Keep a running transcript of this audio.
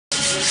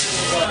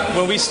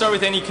When we start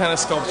with any kind of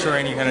sculpture,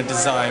 any kind of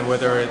design,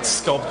 whether it's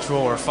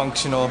sculptural or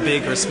functional,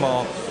 big or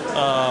small,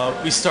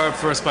 we start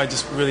first by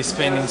just really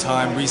spending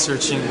time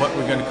researching what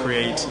we're going to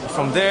create.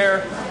 From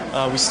there,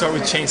 we start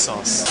with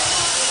chainsaws.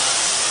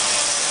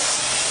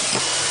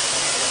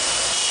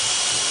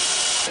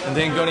 And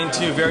then going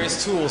into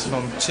various tools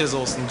from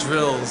chisels and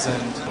drills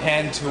and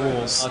hand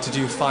tools to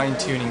do fine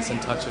tunings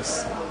and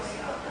touches.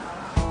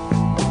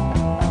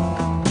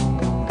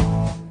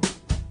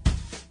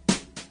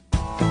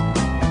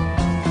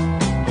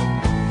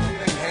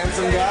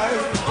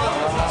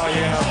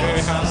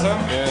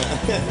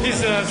 He's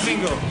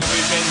single.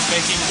 We've been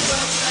making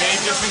many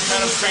different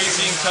kind of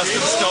crazy and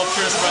custom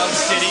sculptures around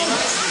the city,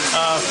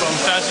 from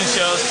fashion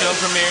shows, film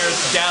premieres,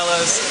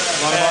 galas.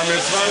 A lot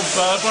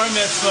of bar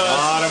mitzvahs.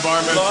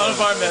 A lot of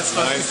bar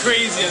mitzvahs. Nice. The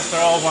craziest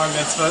are all bar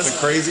mitzvahs. The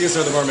craziest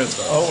are the bar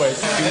mitzvahs. Always.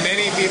 Do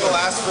many people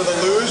ask for the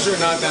luge or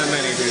not that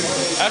many people?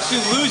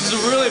 Actually, luge is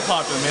really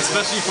popular,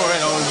 especially for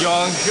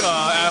young,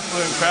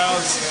 affluent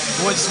crowds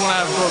who just want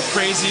to go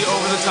crazy,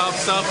 over-the-top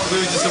stuff.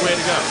 Luge is the way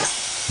to go.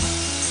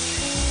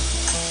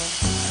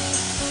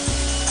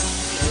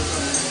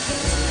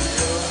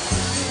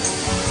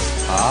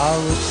 I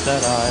wish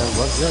that I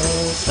was a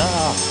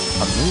star,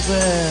 I'm moving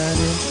in.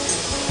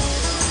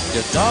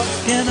 You're dark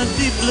in a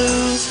deep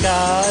blue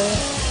sky,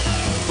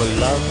 where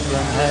love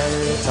and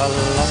hate are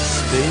lost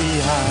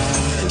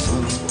behind the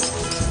moon.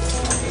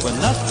 Where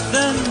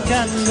nothing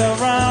can go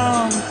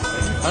wrong,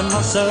 and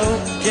my soul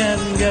can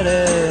get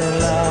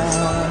it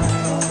on.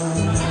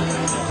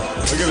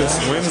 Look at this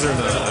Windsor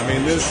now. I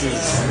mean, this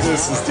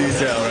is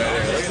detail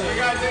right here.